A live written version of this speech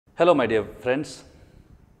Hello, my dear friends.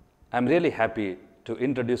 I'm really happy to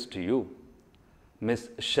introduce to you Miss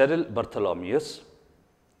Cheryl Bartholomeus,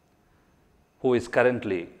 who is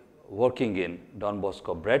currently working in Don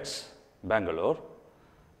Bosco Breads, Bangalore,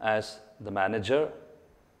 as the manager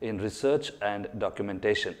in research and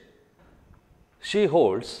documentation. She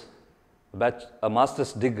holds a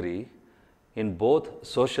master's degree in both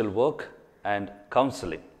social work and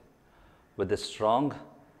counseling, with a strong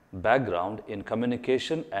background in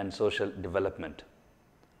communication and social development.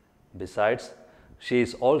 Besides, she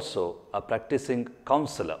is also a practicing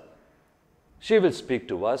counselor. She will speak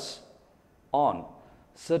to us on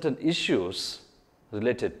certain issues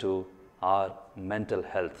related to our mental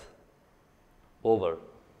health. Over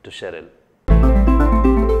to Cheryl.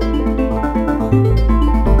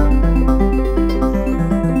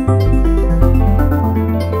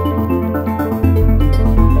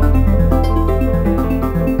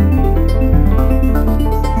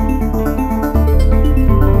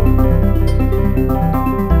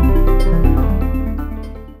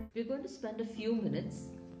 We're going to spend a few minutes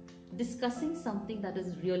discussing something that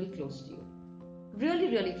is really close to you.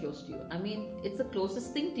 Really close to you. I mean, it's the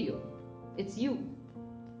closest thing to you. It's you.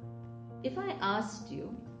 If I asked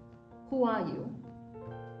you, who are you?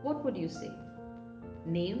 What would you say?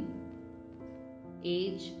 Name,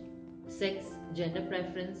 age, sex, gender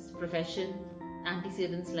preference, profession,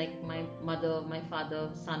 antecedents like my mother, my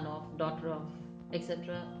father, son of, daughter of,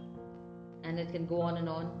 etc. And it can go on and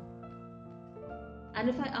on. And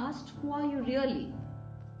if I asked, who are you really?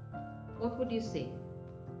 What would you say?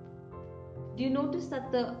 Do you notice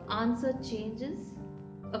that the answer changes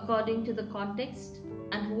according to the context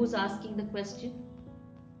and who is asking the question?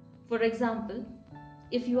 For example,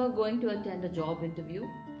 if you are going to attend a job interview,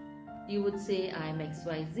 you would say, I am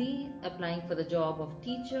XYZ, applying for the job of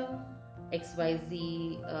teacher,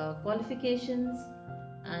 XYZ qualifications,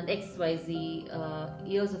 and XYZ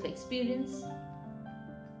years of experience.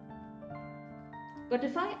 But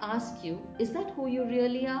if I ask you, is that who you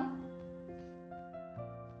really are?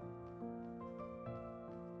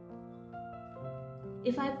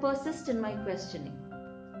 If I persist in my questioning,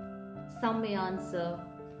 some may answer,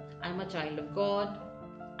 I'm a child of God,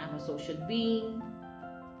 I'm a social being,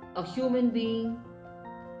 a human being,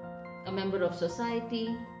 a member of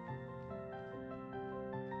society,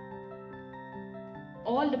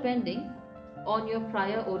 all depending on your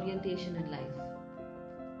prior orientation in life.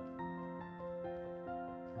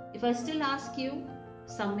 If I still ask you,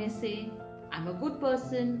 some may say, I'm a good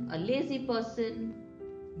person, a lazy person,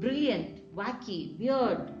 brilliant, wacky,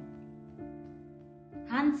 weird,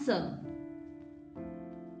 handsome,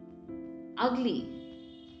 ugly,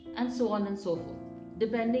 and so on and so forth,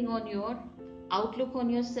 depending on your outlook on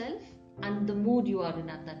yourself and the mood you are in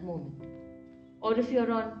at that moment. Or if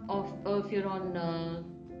you're on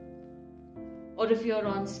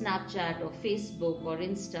Snapchat or Facebook or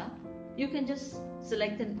Insta, you can just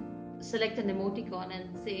select an emoticon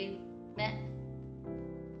and say, meh.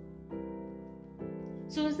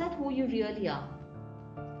 So is that who you really are?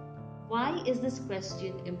 Why is this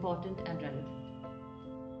question important and relevant?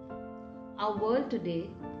 Our world today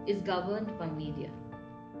is governed by media,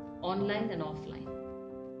 online and offline.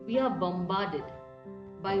 We are bombarded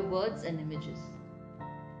by words and images.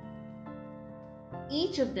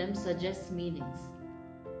 Each of them suggests meanings.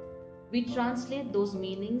 We translate those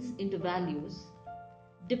meanings into values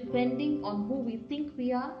depending on who we think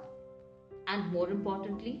we are and, more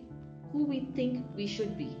importantly, who we think we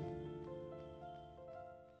should be.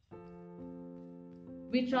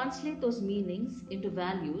 We translate those meanings into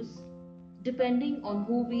values depending on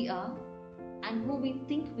who we are and who we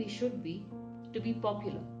think we should be to be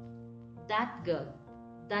popular. That girl,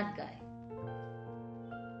 that guy.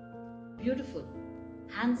 Beautiful,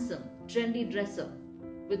 handsome, trendy dresser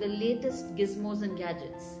with the latest gizmos and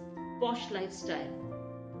gadgets, posh lifestyle.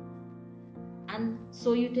 And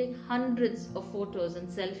so you take hundreds of photos and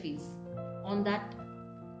selfies on that.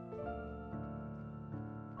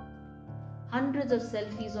 Hundreds of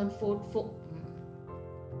selfies on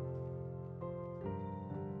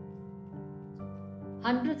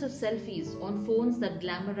hundreds of selfies on phones that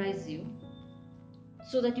glamorize you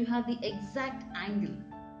so that you have the exact angle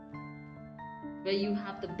where you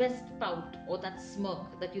have the best pout or that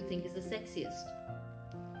smirk that you think is the sexiest.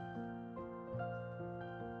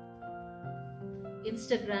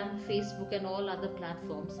 Instagram, Facebook and all other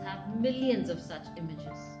platforms have millions of such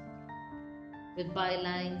images with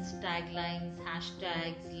bylines, taglines,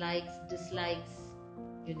 hashtags, likes, dislikes,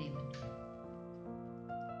 you name it.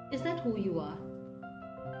 Is that who you are?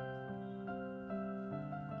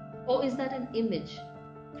 Or is that an image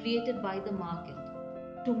created by the market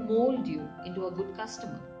to mold you into a good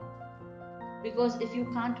customer? Because if you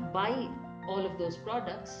can't buy all of those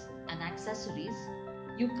products and accessories,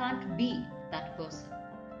 you can't be that person.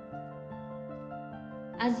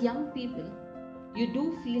 As young people, you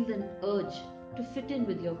do feel the urge to fit in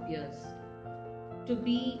with your peers, to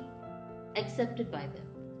be accepted by them,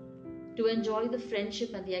 to enjoy the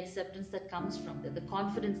friendship and the acceptance that comes from there, the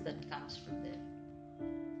confidence that comes from there.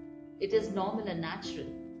 It is normal and natural.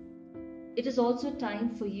 It is also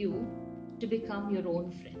time for you to become your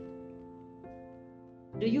own friend.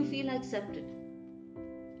 Do you feel accepted?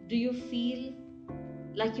 Do you feel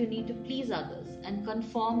like you need to please others and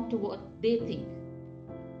conform to what they think?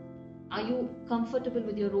 Are you comfortable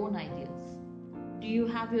with your own ideas? Do you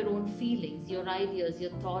have your own feelings, your ideas,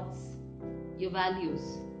 your thoughts, your values?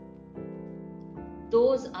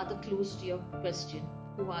 Those are the clues to your question,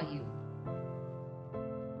 who are you?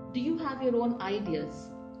 Do you have your own ideas,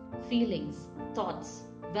 feelings, thoughts,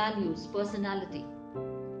 values, personality?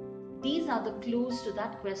 These are the clues to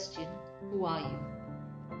that question, who are you?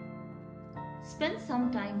 Spend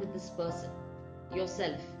some time with this person,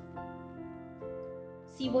 yourself.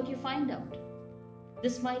 See what you find out.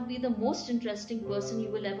 This might be the most interesting person you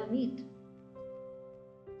will ever meet.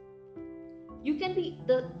 You can be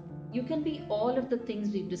all of the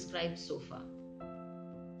things we've described so far.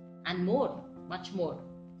 And more, much more.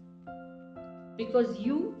 Because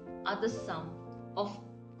you are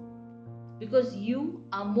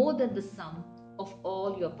more than the sum of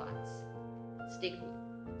all your parts. Stay cool.